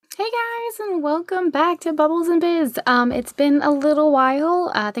guys, and welcome back to Bubbles and Biz. It's been a little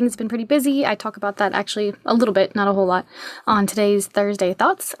while. Things have been pretty busy. I talk about that actually a little bit, not a whole lot, on today's Thursday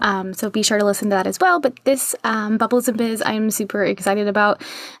Thoughts. So be sure to listen to that as well. But this Bubbles and Biz, I'm super excited about.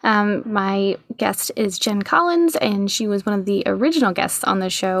 My guest is Jen Collins, and she was one of the original guests on the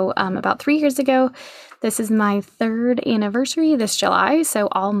show about 3 years ago. This is my 3rd anniversary this July, so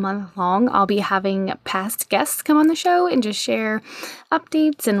all month long I'll be having past guests come on the show and just share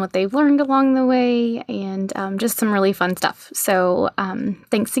updates and what they've learned along the way and just some really fun stuff. So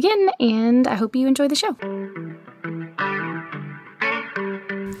thanks again, and I hope you enjoy the show.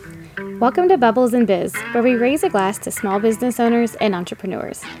 Welcome to Bubbles and Biz, where we raise a glass to small business owners and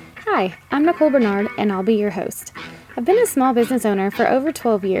entrepreneurs. Hi, I'm Nicole Bernard, and I'll be your host. I've been a small business owner for over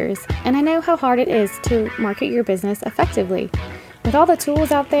 12 years, and I know how hard it is to market your business effectively. With all the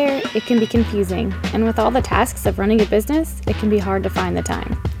tools out there, it can be confusing, and with all the tasks of running a business, it can be hard to find the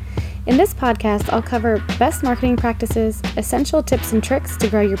time. In this podcast, I'll cover best marketing practices, essential tips and tricks to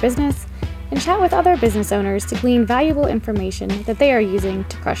grow your business, and chat with other business owners to glean valuable information that they are using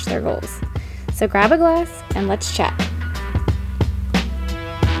to crush their goals. So grab a glass and let's chat.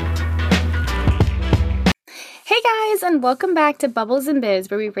 Hey guys, and welcome back to Bubbles and Biz,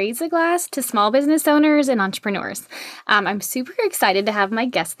 where we raise a glass to small business owners and entrepreneurs. I'm super excited to have my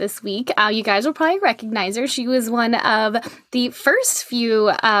guest this week. You guys will probably recognize her. She was one of the first few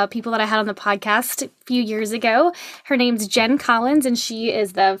people that I had on the podcast a few years ago. Her name's Jen Collins, and she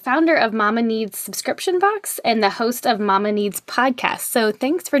is the founder of Mama Needs Subscription Box and the host of Mama Needs Podcast. So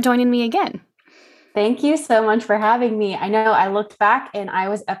thanks for joining me again. Thank you so much for having me. I know I looked back and I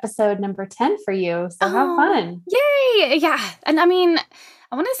was episode number 10 for you. So have fun. Yay. Yeah. And I mean,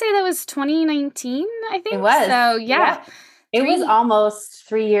 I want to say that was 2019, I think. It was. So yeah. It was almost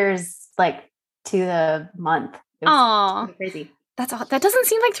 3 years, like to the month. It was crazy. That doesn't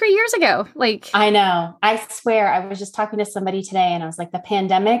seem like 3 years ago. I know. I swear. I was just talking to somebody today and I was like, the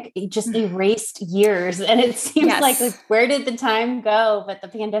pandemic, it just erased years. And it seems like where did the time go? But the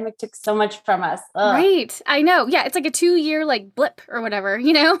pandemic took so much from us. Ugh. Right. I know. Yeah. It's like a 2-year blip or whatever,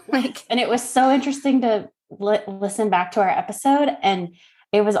 And it was so interesting to listen back to our episode, and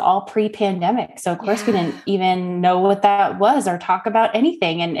it was all pre-pandemic. So of course we didn't even know what that was or talk about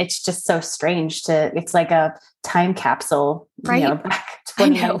anything. And it's just so strange it's like a time capsule, right? Back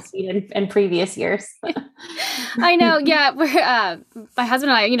 2019 and previous years. I know. Yeah. My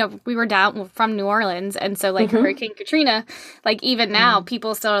husband and I, we were down from New Orleans. And so Hurricane Katrina, even now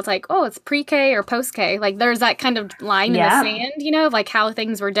people still, it's like, oh, it's pre-K or post-K. There's that kind of line in the sand, of how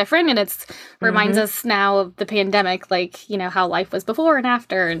things were different. And it's reminds us now of the pandemic, how life was before and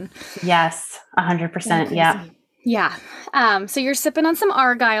after. And yes, 100%. Yeah. Yeah. So you're sipping on some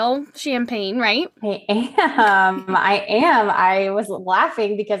Argyle champagne, right? I am. I was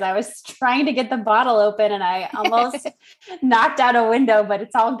laughing because I was trying to get the bottle open and I almost knocked out a window, but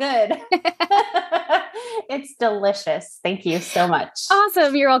it's all good. It's delicious. Thank you so much.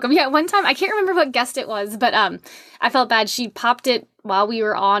 Awesome. You're welcome. Yeah. One time, I can't remember what guest it was, but I felt bad. She popped it while we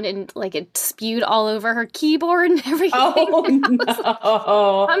were on and it spewed all over her keyboard and everything. Oh,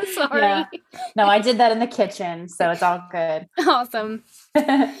 no. I'm sorry. Yeah. No, I did that in the kitchen, so it's all good. Awesome.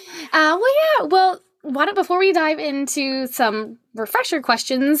 Before we dive into some refresher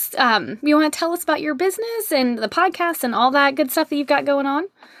questions, you want to tell us about your business and the podcast and all that good stuff that you've got going on?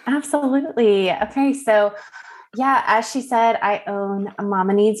 Absolutely. Okay. So as she said, I own a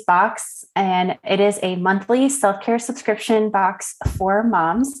Mama Needs Box, and it is a monthly self-care subscription box for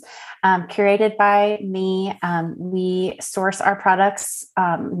moms, curated by me. We source our products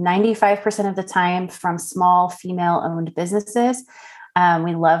 95% of the time from small female-owned businesses.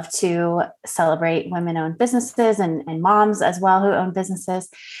 We love to celebrate women-owned businesses and moms as well who own businesses.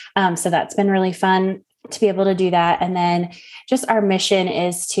 So that's been really fun to be able to do that. And then just our mission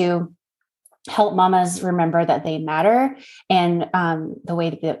is to help mamas remember that they matter. And the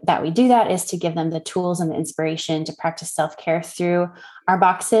way that we do that is to give them the tools and the inspiration to practice self-care through our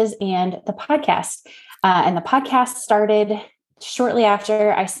boxes and the podcast. And the podcast started shortly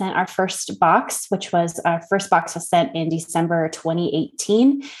after I sent our first box, our first box was sent in December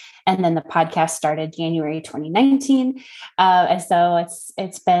 2018. And then the podcast started January 2019. And so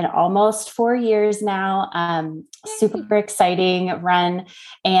it's been almost 4 years now. Super exciting run.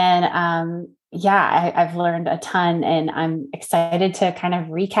 And I've learned a ton, and I'm excited to kind of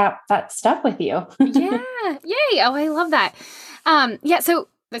recap that stuff with you. Yeah. Yay. Oh, I love that. So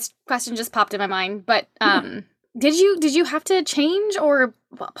this question just popped in my mind, but did you have to change or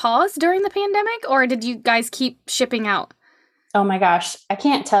pause during the pandemic, or did you guys keep shipping out? Oh my gosh. I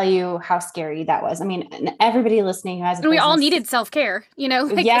can't tell you how scary that was. I mean, everybody listening who has a And we all business. needed self-care,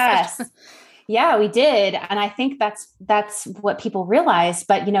 like Yes. Yeah, we did. And I think that's what people realized.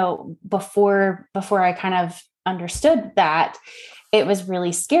 But before I kind of understood that, it was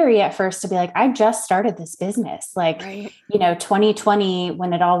really scary at first to be like, I just started this business. Like, right. 2020,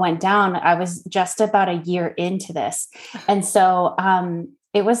 when it all went down, I was just about a year into this. And so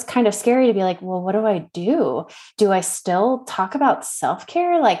it was kind of scary to be like, well, what do I do? Do I still talk about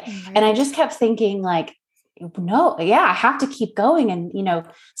self-care? Like, Right. and I just kept thinking like, no, yeah, I have to keep going. And,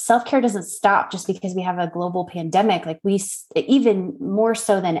 self-care doesn't stop just because we have a global pandemic. Like even more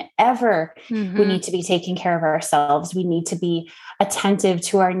so than ever, we need to be taking care of ourselves. We need to be attentive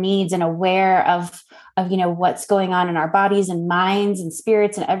to our needs and aware of what's going on in our bodies and minds and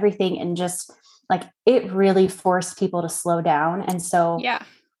spirits and everything. And just like, it really forced people to slow down. And so, yeah,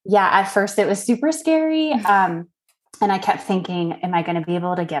 at first it was super scary. And I kept thinking, am I going to be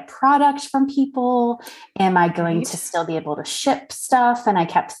able to get products from people? Am I going to still be able to ship stuff? And I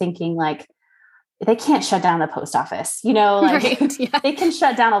kept thinking like, they can't shut down the post office, they can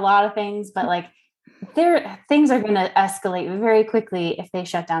shut down a lot of things, but like things are going to escalate very quickly if they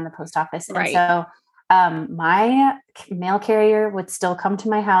shut down the post office. Right. And so my mail carrier would still come to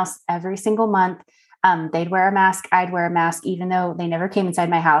my house every single month. They'd wear a mask. I'd wear a mask, even though they never came inside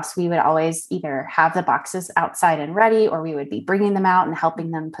my house. We would always either have the boxes outside and ready, or we would be bringing them out and helping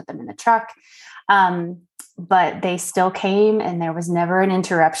them put them in the truck. But they still came, and there was never an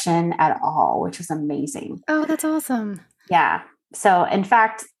interruption at all, which was amazing. Oh, that's awesome. Yeah. So in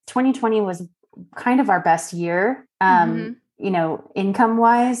fact, 2020 was kind of our best year. Income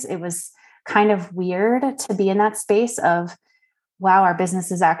wise, it was kind of weird to be in that space of, wow, our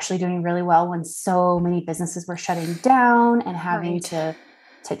business is actually doing really well when so many businesses were shutting down and having to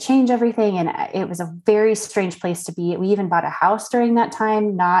change everything. And it was a very strange place to be. We even bought a house during that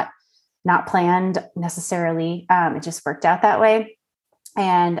time, not planned necessarily. It just worked out that way.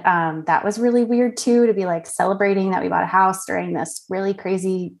 And that was really weird too, to be like celebrating that we bought a house during this really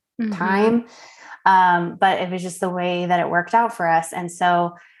crazy time. But it was just the way that it worked out for us. And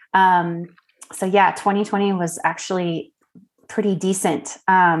so, 2020 was actually pretty decent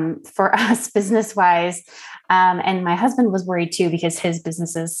for us business wise. And my husband was worried too, because his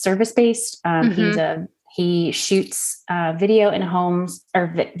business is service based. He shoots video in homes,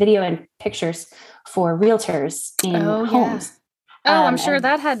 or video and pictures for realtors in homes. Oh, I'm sure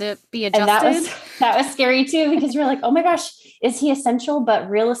that had to be adjusted. And that was scary too, because you're like, oh my gosh, is he essential? But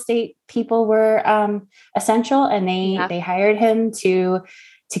real estate people were essential, and they hired him to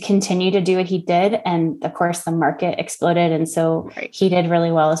continue to do what he did. And of course the market exploded. And so he did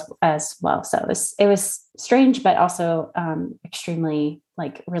really well as well. So it was strange, but also extremely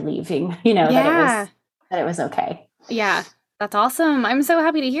like relieving, that it was okay. Yeah. That's awesome. I'm so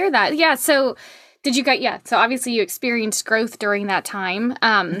happy to hear that. Yeah. So did you guys, so obviously you experienced growth during that time.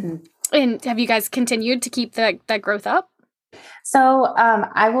 And have you guys continued to keep that growth up? So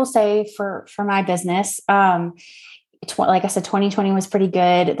I will say for my business, like I said, 2020 was pretty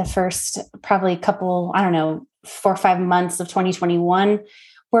good. The first probably couple, 4 or 5 months of 2021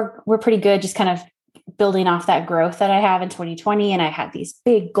 were pretty good, just kind of building off that growth that I have in 2020. And I had these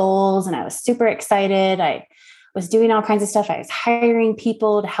big goals and I was super excited. I was doing all kinds of stuff. I was hiring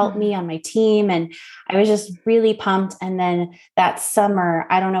people to help me on my team, and I was just really pumped. And then that summer,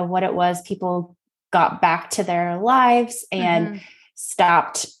 I don't know what it was, people got back to their lives and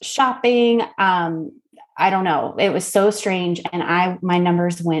stopped shopping. I don't know. It was so strange. And my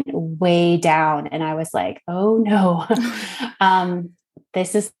numbers went way down, and I was like, oh no,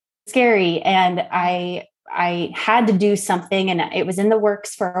 this is scary. And I had to do something, and it was in the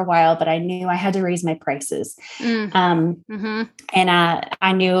works for a while, but I knew I had to raise my prices. And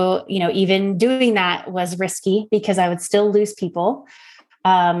I knew, even doing that was risky, because I would still lose people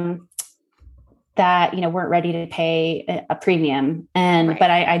that, weren't ready to pay a premium.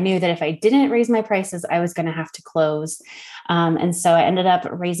 But I knew that if I didn't raise my prices, I was going to have to close. And so I ended up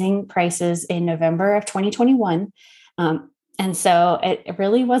raising prices in November of 2021. And so it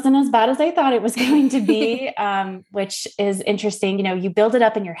really wasn't as bad as I thought it was going to be, which is interesting. You build it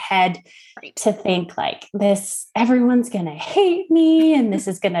up in your head to think like this, everyone's going to hate me and this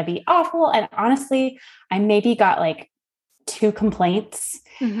is going to be awful. And honestly, I maybe got like 2 complaints.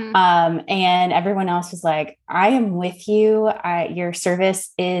 And everyone else was like, I am with you. Your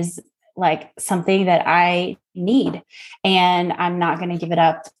service is like something that I need, and I'm not going to give it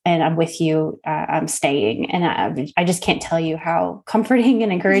up, and I'm with you. I'm staying. And I just can't tell you how comforting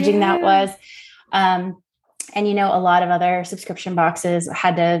and encouraging that was. And, a lot of other subscription boxes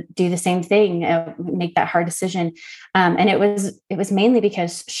had to do the same thing, make that hard decision. And it was mainly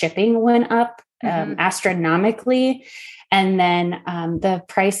because shipping went up astronomically. And then the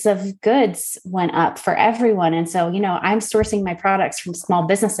price of goods went up for everyone. And so, I'm sourcing my products from small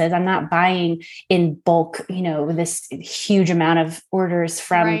businesses. I'm not buying in bulk, this huge amount of orders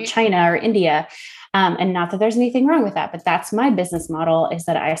from China or India. And not that there's anything wrong with that, but that's my business model, is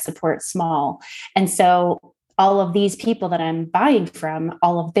that I support small. And so all of these people that I'm buying from,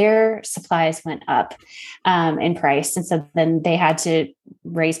 all of their supplies went up in price. And so then they had to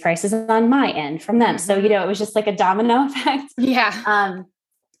raise prices on my end from them. So, it was just like a domino effect. Yeah.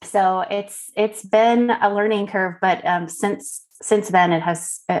 So it's been a learning curve, but since then it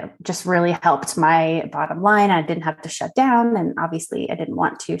has just really helped my bottom line. I didn't have to shut down, and obviously I didn't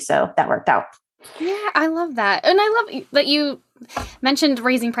want to. So that worked out. Yeah, I love that. And I love that you mentioned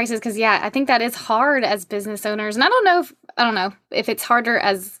raising prices, because I think that is hard as business owners. And I don't know if it's harder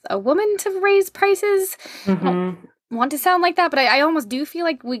as a woman to raise prices. I don't want to sound like that, but I almost do feel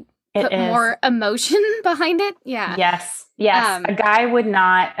like we put more emotion behind it. Yeah. Yes. A guy would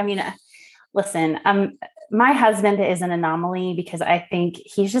not. I mean, listen, my husband is an anomaly because I think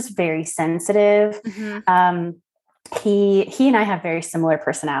he's just very sensitive. He and I have very similar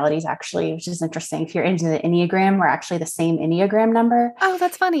personalities, actually, which is interesting. If you're into the Enneagram, we're actually the same Enneagram number. Oh,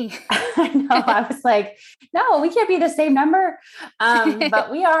 that's funny. I know. I was like, no, we can't be the same number.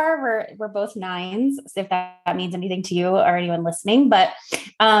 But we are. We're both 9s, if that means anything to you or anyone listening. But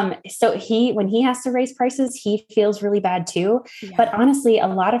so when he has to raise prices, he feels really bad too. Yeah. But honestly, a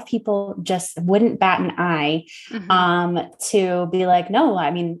lot of people just wouldn't bat an eye to be like, no,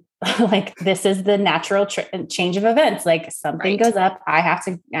 I mean, like, this is the natural change of events. Like, something goes up, I have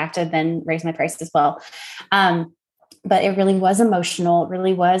to then raise my price as well. But it really was emotional. It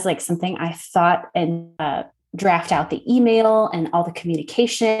really was like something I thought and draft out the email and all the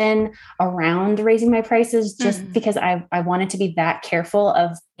communication around raising my prices, just because I wanted to be that careful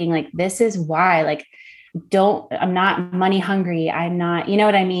of being like, this is why, like, I'm not money hungry. I'm not, you know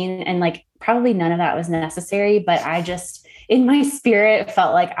what I mean? And like, probably none of that was necessary, but I just, in my spirit,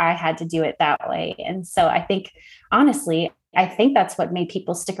 felt like I had to do it that way. And so I think, honestly, that's what made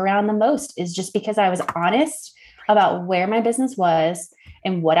people stick around the most, is just because I was honest about where my business was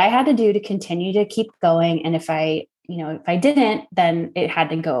and what I had to do to continue to keep going. And if I didn't, then it had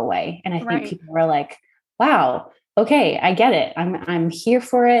to go away. And I think people were like, wow, okay, I get it. I'm here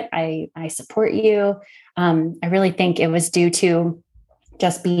for it. I support you. I really think it was due to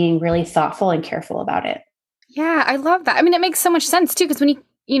just being really thoughtful and careful about it. Yeah, I love that. I mean, it makes so much sense too, because when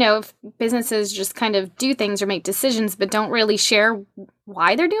if businesses just kind of do things or make decisions, but don't really share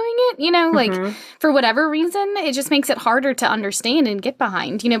why they're doing it, like for whatever reason, it just makes it harder to understand and get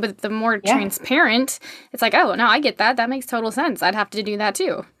behind, but the more transparent, it's like, oh, no, I get that. That makes total sense. I'd have to do that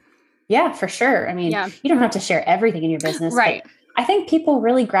too. Yeah, for sure. I mean, you don't have to share everything in your business. Right. I think people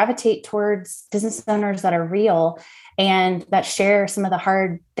really gravitate towards business owners that are real and that share some of the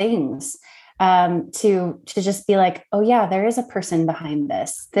hard things. To just be like, oh yeah, there is a person behind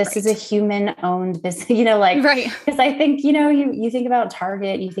this. This is a human owned business, because I think, you think about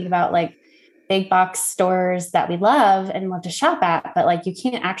Target, you think about like big box stores that we love and love to shop at, but like, you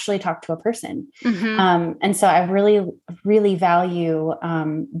can't actually talk to a person. And so I really, really value,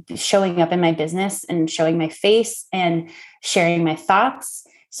 showing up in my business and showing my face and sharing my thoughts,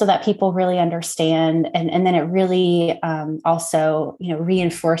 so that people really understand. And then it really also,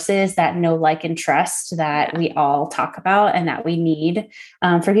 reinforces that know, like, and trust that we all talk about and that we need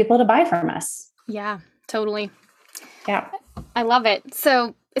for people to buy from us. Yeah, totally. Yeah. I love it.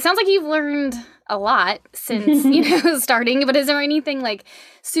 So it sounds like you've learned a lot since, starting, but is there anything like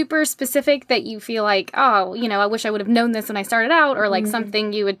super specific that you feel like, oh, I wish I would have known this when I started out, or like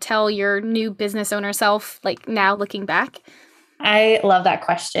something you would tell your new business owner self, like now looking back? I love that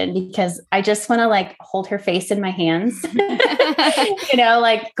question, because I just want to like hold her face in my hands,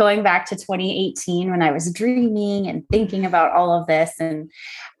 like going back to 2018 when I was dreaming and thinking about all of this and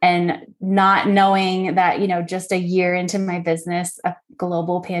not knowing that, just a year into my business, a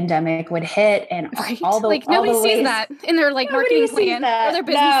global pandemic would hit, and all the like nobody all the sees ways, that in their like marketing plan or their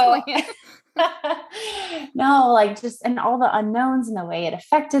business plan. No, like just, and all the unknowns and the way it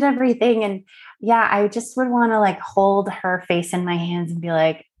affected everything. And yeah, I just would want to like hold her face in my hands and be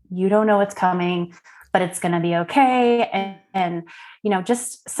like, you don't know what's coming, but it's going to be okay. And,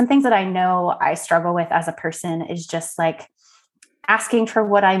 just some things that I know I struggle with as a person is just like asking for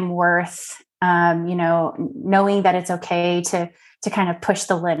what I'm worth knowing that it's okay to kind of push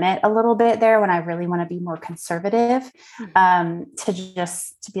the limit a little bit there when I really want to be more conservative,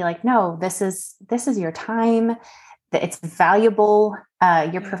 to be like, no, this is your time, that it's valuable.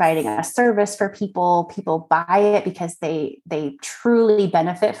 You're providing a service for people buy it because they truly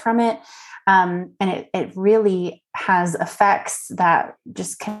benefit from it. And it really has effects that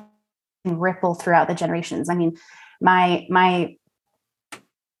just can ripple throughout the generations. I mean, my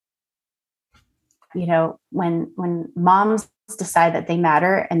when moms decide that they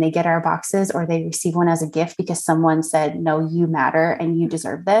matter and they get our boxes or they receive one as a gift because someone said, no, you matter and you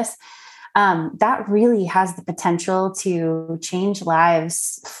deserve this, that really has the potential to change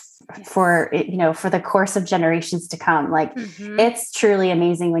lives for the course of generations to come. Like, it's truly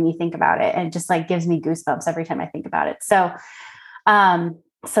amazing when you think about it, and it just like gives me goosebumps every time I think about it. So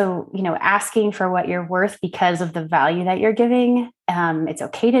asking for what you're worth because of the value that you're giving, it's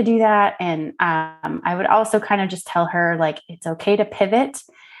okay to do that. And I would also kind of just tell her, like, it's okay to pivot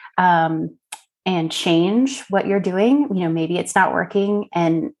and change what you're doing. Maybe it's not working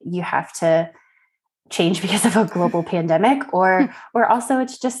and you have to change because of a global pandemic, or also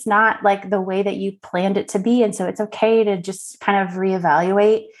it's just not like the way that you planned it to be. And so it's okay to just kind of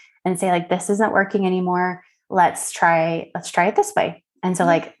reevaluate and say, like, this isn't working anymore. Let's try it this way. And so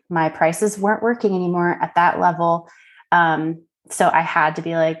like my prices weren't working anymore at that level. So I had to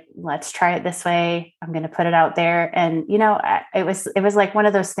be like, let's try it this way. I'm going to put it out there. And, it was like one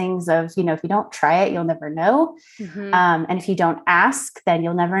of those things of, if you don't try it, you'll never know. And if you don't ask, then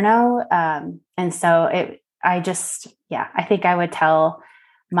you'll never know. And so I think I would tell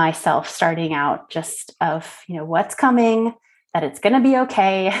myself starting out just of, what's coming, that it's going to be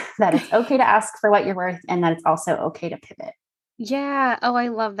okay, that it's okay to ask for what you're worth, and that it's also okay to pivot. Yeah. Oh, I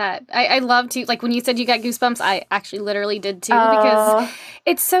love that. I love to, like, when you said you got goosebumps, I actually literally did too, because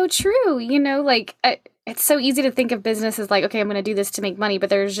it's so true, it's so easy to think of business as like, okay, I'm going to do this to make money, but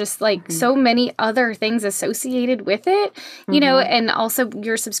there's just like so many other things associated with it, and also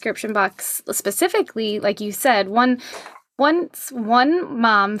your subscription box specifically, like you said, once one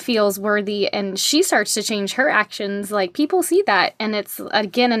mom feels worthy and she starts to change her actions, like, people see that, and it's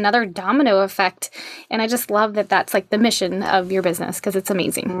again another domino effect. And I just love that that's like the mission of your business, because it's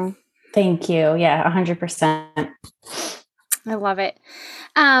amazing. Thank you. Yeah, 100%. I love it.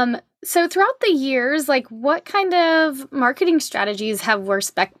 So throughout the years, like, what kind of marketing strategies have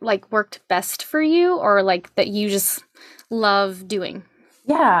worked best for you, or like that you just love doing?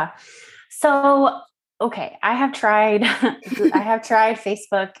 Yeah. So okay, I have tried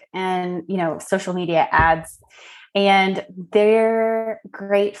Facebook and, social media ads, and they're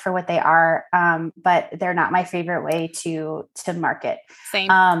great for what they are. But they're not my favorite way to market.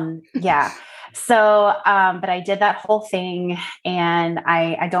 Same. Yeah. So, but I did that whole thing, and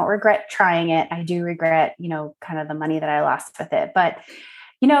I don't regret trying it. I do regret, kind of the money that I lost with it, but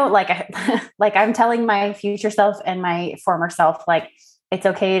like I'm telling my future self and my former self, like, it's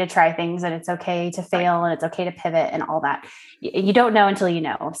okay to try things, and it's okay to fail, and it's okay to pivot and all that. You don't know until you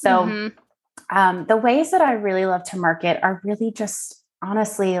know. So the ways that I really love to market are really just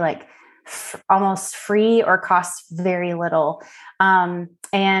honestly like almost free or cost very little. And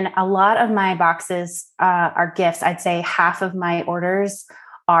a lot of my boxes are gifts. I'd say half of my orders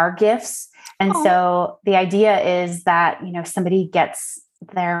are gifts. And so the idea is that, somebody gets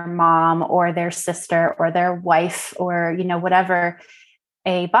their mom or their sister or their wife or, whatever,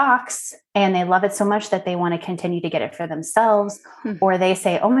 a box, and they love it so much that they want to continue to get it for themselves. Or they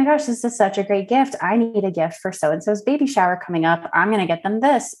say, oh my gosh, this is such a great gift. I need a gift for so-and-so's baby shower coming up. I'm going to get them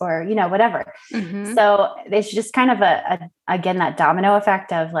this, or, whatever. So it's just kind of again, that domino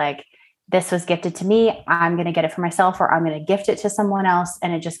effect of like, this was gifted to me, I'm going to get it for myself, or I'm going to gift it to someone else.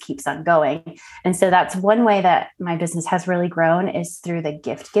 And it just keeps on going. And so that's one way that my business has really grown, is through the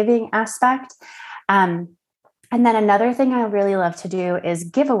gift giving aspect. And then another thing I really love to do is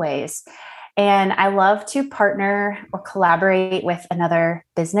giveaways. And I love to partner or collaborate with another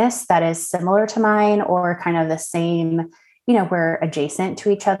business that is similar to mine, or kind of the same, we're adjacent to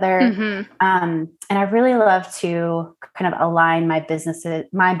each other. And I really love to kind of align my business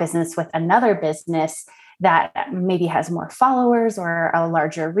with another business that maybe has more followers or a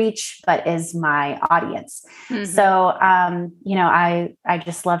larger reach, but is my audience. So, I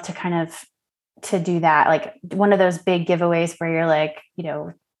just love to kind of to do that, like one of those big giveaways where you're like,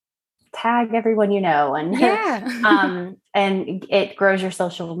 tag everyone, and and it grows your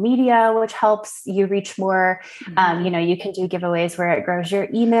social media, which helps you reach more. You can do giveaways where it grows your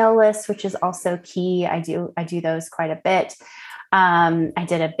email list, which is also key. I do those quite a bit. I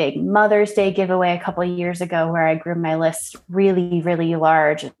did a big Mother's Day giveaway a couple of years ago where I grew my list really, really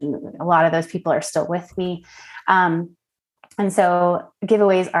large. And a lot of those people are still with me. And so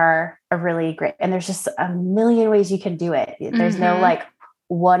giveaways are a really great, and there's just a million ways you can do it. There's no like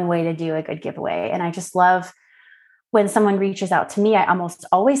one way to do a good giveaway. And I just love when someone reaches out to me, I almost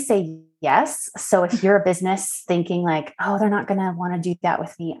always say yes. So if you're a business thinking like, oh, they're not going to want to do that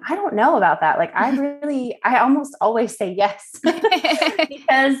with me, I don't know about that. Like I almost always say yes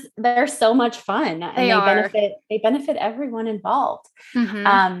because they're so much fun and they benefit everyone involved.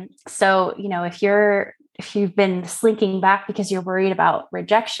 So, if you've been slinking back because you're worried about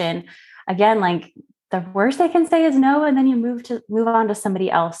rejection, again, like the worst they can say is no. And then you move on to somebody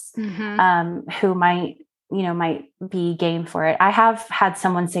else who might be game for it. I have had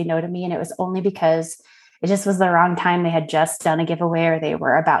someone say no to me, and it was only because it just was the wrong time. They had just done a giveaway or they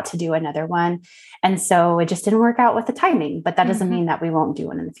were about to do another one. And so it just didn't work out with the timing, but that doesn't mean that we won't do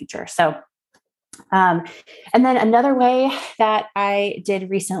one in the future. So, and then another way that I did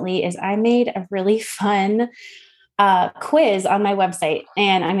recently is I made a really fun quiz on my website,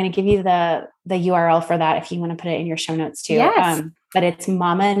 and I'm going to give you the URL for that if you want to put it in your show notes too. Yes. But it's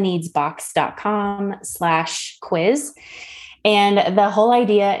mamaneedsbox.com/quiz. And the whole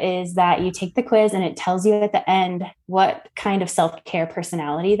idea is that you take the quiz and it tells you at the end what kind of self-care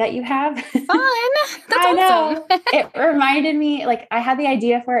personality that you have. Fun. That's I awesome. know. It reminded me, like I had the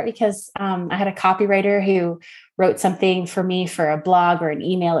idea for it because I had a copywriter who wrote something for me for a blog or an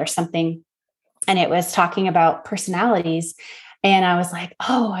email or something. And it was talking about personalities. And I was like,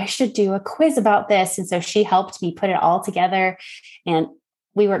 oh, I should do a quiz about this. And so she helped me put it all together and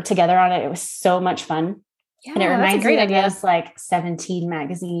we worked together on it. It was so much fun. Yeah, and it reminds me of idea. those like 17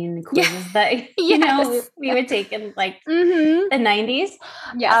 magazine quizzes that, we would take in like the 90s.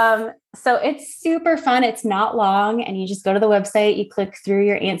 Yeah. So it's super fun. It's not long. And you just go to the website, you click through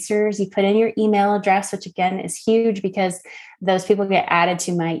your answers, you put in your email address, which again is huge because those people get added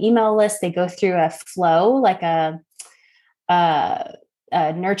to my email list. They go through a flow, like a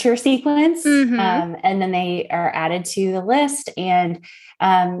nurture sequence. And then they are added to the list and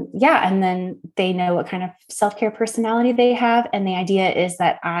and then they know what kind of self-care personality they have. And the idea is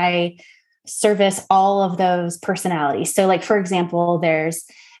that I service all of those personalities. So like, for example, there's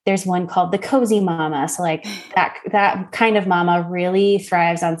one called the cozy mama. So like that kind of mama really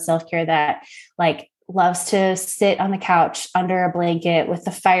thrives on self-care, that like loves to sit on the couch under a blanket with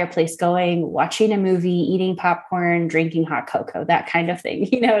the fireplace going, watching a movie, eating popcorn, drinking hot cocoa, that kind of thing.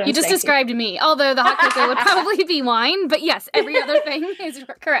 You know what you just described me, although the hot cocoa would probably be wine, but yes, every other thing is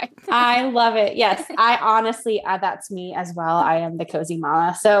correct. I love it. Yes. I honestly, that's me as well. I am the cozy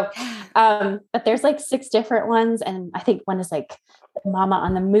mama. So, but there's like 6 different ones. And I think one is like mama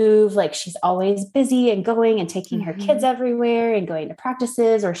on the move. Like she's always busy and going and taking her kids everywhere and going to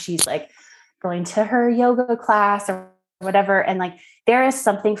practices, or she's like going to her yoga class or whatever. And like, there is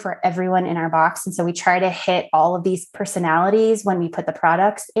something for everyone in our box. And so we try to hit all of these personalities when we put the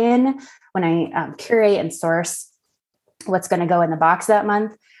products in, when I curate and source what's going to go in the box that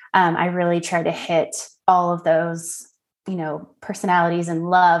month. I really try to hit all of those, personalities and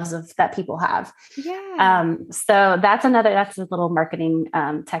loves that people have. Yeah. So that's a little marketing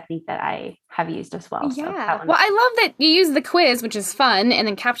technique that I have used as well. Yeah. So well, I love that you use the quiz, which is fun, and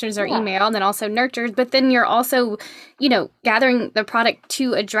then captures our email and then also nurtures, but then you're also, gathering the product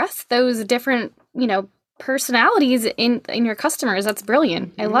to address those different, personalities in your customers. That's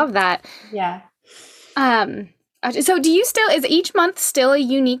brilliant. I love that. Yeah. So is each month still a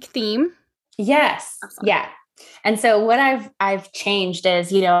unique theme? Yes. Awesome. Yeah. And so what I've changed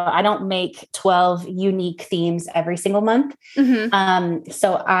is, I don't make 12 unique themes every single month.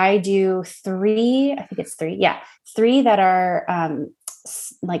 So I do 3, I think it's 3. Yeah. 3 that are,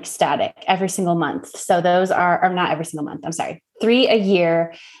 like static every single month. So those are not every single month. I'm sorry. 3 a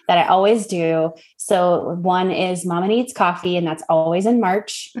year that I always do. So one is Mama Needs Coffee, and that's always in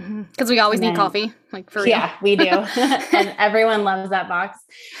March. Because we always need coffee, like for real. Yeah, we do. And everyone loves that box.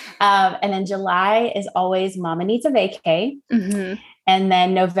 And then July is always Mama Needs a Vacay. And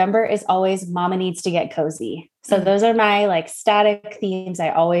then November is always Mama Needs to Get Cozy. So those are my like static themes I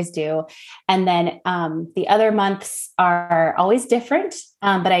always do. And then the other months are always different,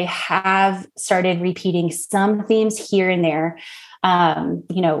 but I have started repeating some themes here and there. When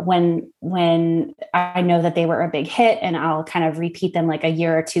I know that they were a big hit, and I'll kind of repeat them like a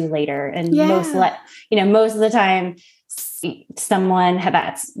year or 2 later. And most of the time, someone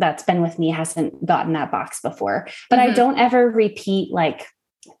that's been with me hasn't gotten that box before, but I don't ever repeat like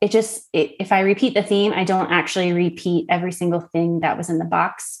if I repeat the theme, I don't actually repeat every single thing that was in the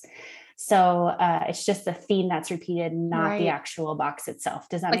box. So it's just the theme that's repeated, not the Right. actual box itself.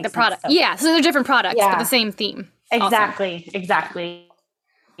 Does that Like make the sense? product. So, Yeah. So they're different products, but the yeah, same theme. exactly. Awesome. Exactly.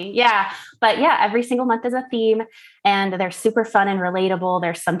 Yeah. But yeah, every single month is a theme and they're super fun and relatable.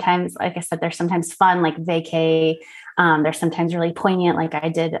 There's sometimes, like I said, there's sometimes fun, like vacay. There's sometimes really poignant. Like I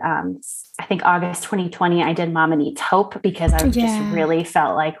did, I think August 2020, I did Mama Needs Hope because I just Yeah. really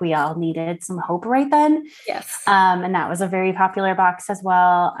felt like we all needed some hope right then. Yes. And that was a very popular box as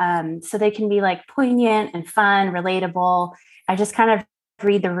well. So they can be like poignant and fun, relatable. I just kind of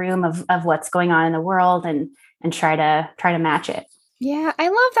read the room of what's going on in the world and try to match it. Yeah, I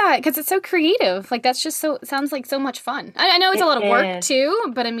love that because it's so creative. Like that's just so sounds like so much fun. I know it's a It lot of work is.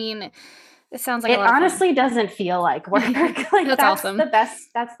 too, but I mean, it sounds like a It lot of fun. honestly doesn't feel like work. Like That's awesome. that's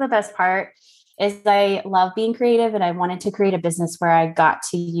the best part is I love being creative and I wanted to create a business where I got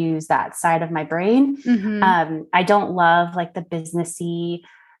to use that side of my brain. Mm-hmm. I don't love like the businessy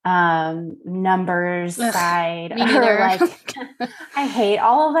numbers Ugh, side me or neither. like I hate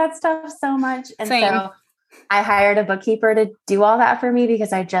all of that stuff so much. And Same. so I hired a bookkeeper to do all that for me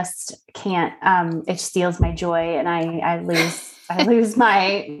because I just can't. It steals my joy, and I lose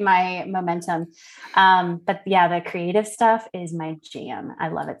my momentum. But yeah, the creative stuff is my jam. I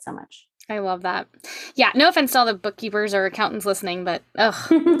love it so much. I love that. Yeah, no offense to all the bookkeepers or accountants listening, but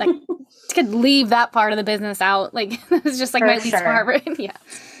ugh, like could leave that part of the business out. Like it's just like For my least sure, favorite. Yeah.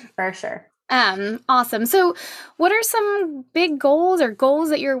 for sure. Awesome. So what are some big goals or goals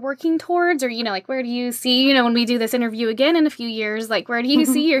that you're working towards? Or, like where do you see, when we do this interview again in a few years, like where do you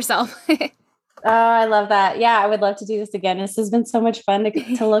see yourself? Oh, I love that. Yeah, I would love to do this again. This has been so much fun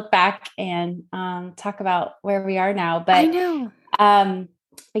to look back and talk about where we are now. I But know. um,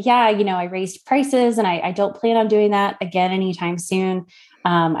 but yeah, I raised prices and I don't plan on doing that again anytime soon.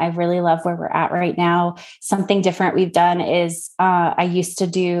 I really love where we're at right now. Something different we've done is I used to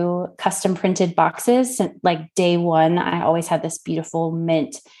do custom printed boxes. Like day one, I always had this beautiful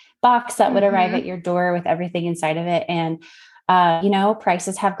mint box that would arrive at your door with everything inside of it. And,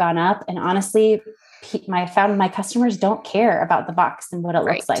 prices have gone up. And honestly, I found my customers don't care about the box and what it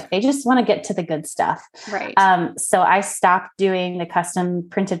looks Right. like. They just want to get to the good stuff. Right. So I stopped doing the custom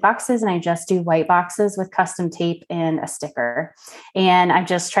printed boxes and I just do white boxes with custom tape and a sticker. And I've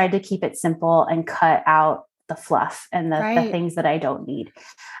just tried to keep it simple and cut out the fluff and the things that I don't need.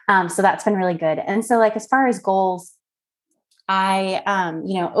 So that's been really good. And so like, as far as goals, I,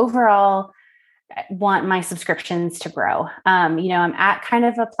 overall, want my subscriptions to grow. I'm at kind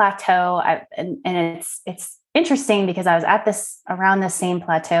of a plateau. And it's interesting because I was at around the same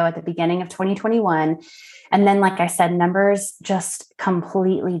plateau at the beginning of 2021. And then, like I said, numbers just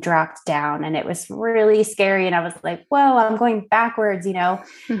completely dropped down and it was really scary. And I was like, whoa, I'm going backwards,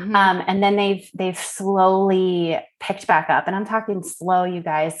 Mm-hmm. And then they've slowly picked back up, and I'm talking slow, you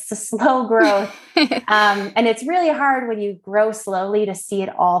guys. It's a slow growth. And it's really hard when you grow slowly to see it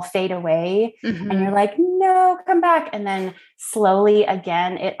all fade away. Mm-hmm. And you're like, no, come back. And then slowly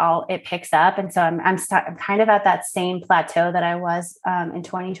again, it picks up. And so I'm kind of at that same plateau that I was in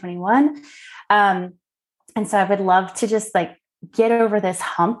 2021. And so I would love to just like get over this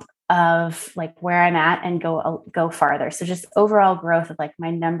hump of like where I'm at and go farther. So just overall growth of like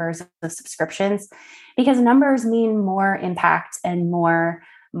my numbers of subscriptions, because numbers mean more impact and more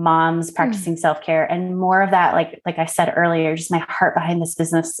moms practicing self-care and more of that. Like I said earlier, just my heart behind this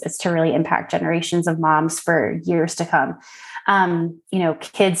business is to really impact generations of moms for years to come.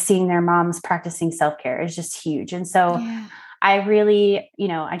 Kids seeing their moms practicing self-care is just huge. And so I really,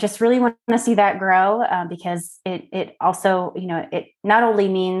 I just really want to see that grow because it also, it not only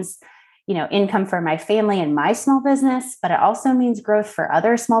means, income for my family and my small business, but it also means growth for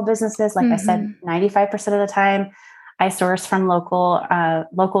other small businesses. Like I said, 95% of the time I source from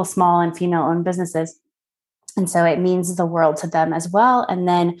local small and female owned businesses. And so it means the world to them as well. And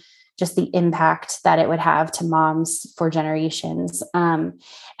then just the impact that it would have to moms for generations. And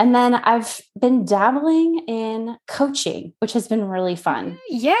then I've been dabbling in coaching, which has been really fun.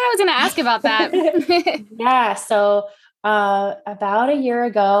 Yeah, I was going to ask about that. Yeah. So about a year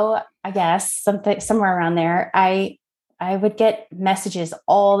ago, I guess, somewhere around there, I would get messages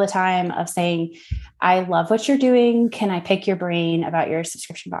all the time of saying, I love what you're doing. Can I pick your brain about your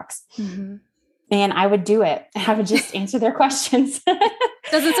subscription box? Mm-hmm. And I would do it. I would just answer their questions.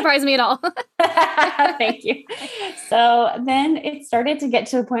 Doesn't surprise me at all. Thank you. So then it started to get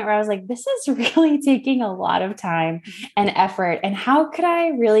to a point where I was like, this is really taking a lot of time and effort. And how could I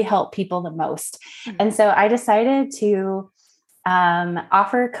really help people the most? And so I decided to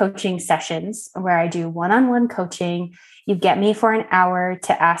offer coaching sessions where I do one-on-one coaching. You get me for an hour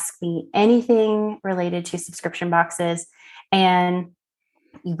to ask me anything related to subscription boxes. And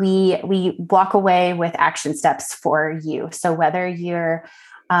we walk away with action steps for you. So whether you're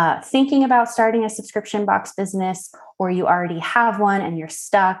thinking about starting a subscription box business, or you already have one and you're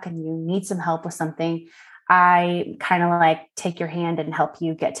stuck and you need some help with something, I kind of like take your hand and help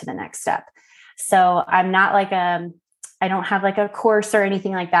you get to the next step. So I'm not like I don't have like a course or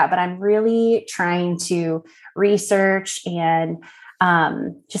anything like that, but I'm really trying to research and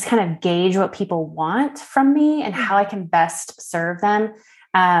just kind of gauge what people want from me and how I can best serve them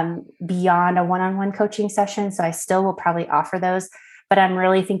beyond a one-on-one coaching session. So I still will probably offer those, but I'm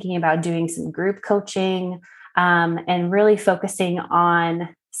really thinking about doing some group coaching and really focusing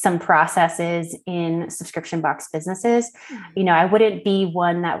on some processes in subscription box businesses. You know, I wouldn't be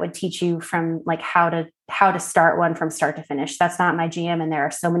one that would teach you from like how to start one from start to finish. That's not my jam. And there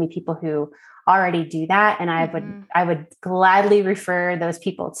are so many people who already do that. And I would gladly refer those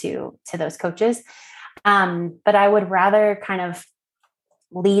people to those coaches. But I would rather kind of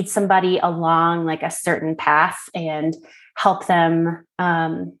lead somebody along like a certain path and help them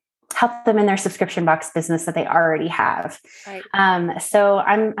in their subscription box business that they already have. Right. So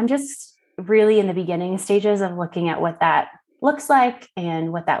I'm just really in the beginning stages of looking at what that looks like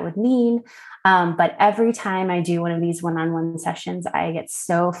and what that would mean. But every time I do one of these one-on-one sessions, I get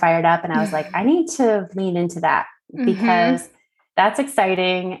so fired up, and I was like, I need to lean into that because that's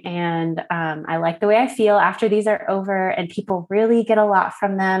exciting. And I like the way I feel after these are over, and people really get a lot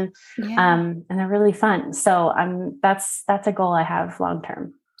from them. And they're really fun. So that's a goal I have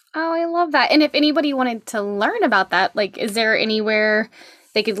long-term. Oh, I love that. And if anybody wanted to learn about that, like, is there anywhere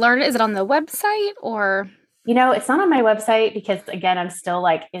they could learn it? Is it on the website or? You know, it's not on my website because, again, I'm still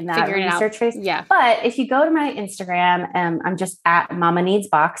like in that research phase. Yeah. But if you go to my Instagram, I'm just at Mama Needs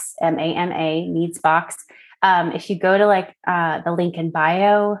Box, MAMA Needs Box. If you go to like the link in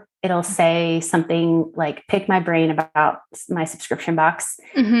bio, it'll say something like pick my brain about my subscription box.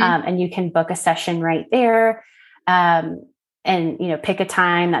 And you can book a session right there. And, you know, pick a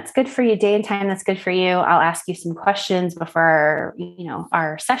time that's good for you, day and time that's good for you. I'll ask you some questions before,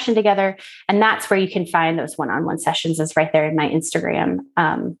 our session together. And that's where you can find those one-on-one sessions, is right there in my Instagram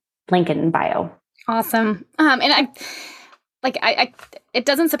link in bio. Awesome. And I it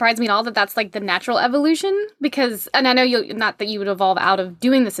doesn't surprise me at all that that's like the natural evolution, because, and I know not that you would evolve out of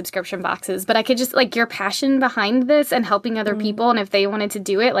doing the subscription boxes, but I could just like your passion behind this and helping other people. And if they wanted to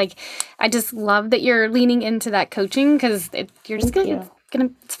do it, like, I just love that you're leaning into that coaching, because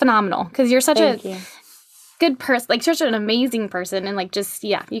it's phenomenal, because you're such good person, like such an amazing person. And like, just,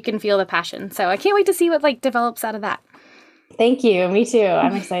 you can feel the passion. So I can't wait to see what like develops out of that. Thank you. Me too.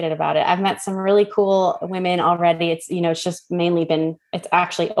 I'm excited about it. I've met some really cool women already. It's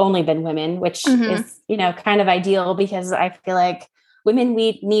actually only been women, which is, kind of ideal, because I feel like we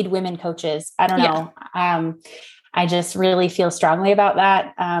need women coaches. I don't know. I just really feel strongly about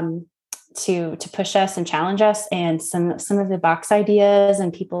that, to push us and challenge us, and some of the box ideas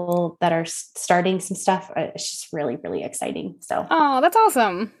and people that are starting some stuff. It's just really, really exciting. So, oh, that's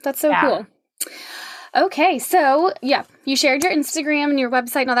awesome. That's so cool. Okay, so you shared your Instagram and your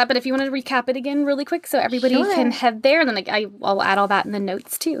website and all that, but if you want to recap it again really quick so everybody can head there, and then I'll add all that in the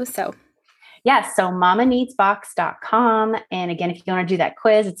notes too. So so mamaneedsbox.com. And again, if you want to do that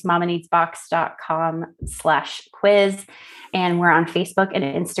quiz, it's mamaneedsbox.com/quiz. And we're on Facebook and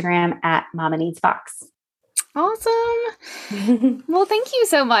Instagram at Mama Needs Box. Awesome. Well, thank you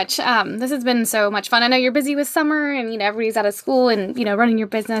so much. This has been so much fun. I know you're busy with summer and, everybody's out of school and, running your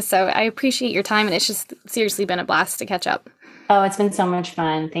business. So I appreciate your time, and it's just seriously been a blast to catch up. Oh, it's been so much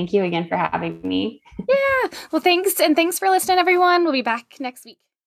fun. Thank you again for having me. Yeah. Well, thanks. And thanks for listening, everyone. We'll be back next week.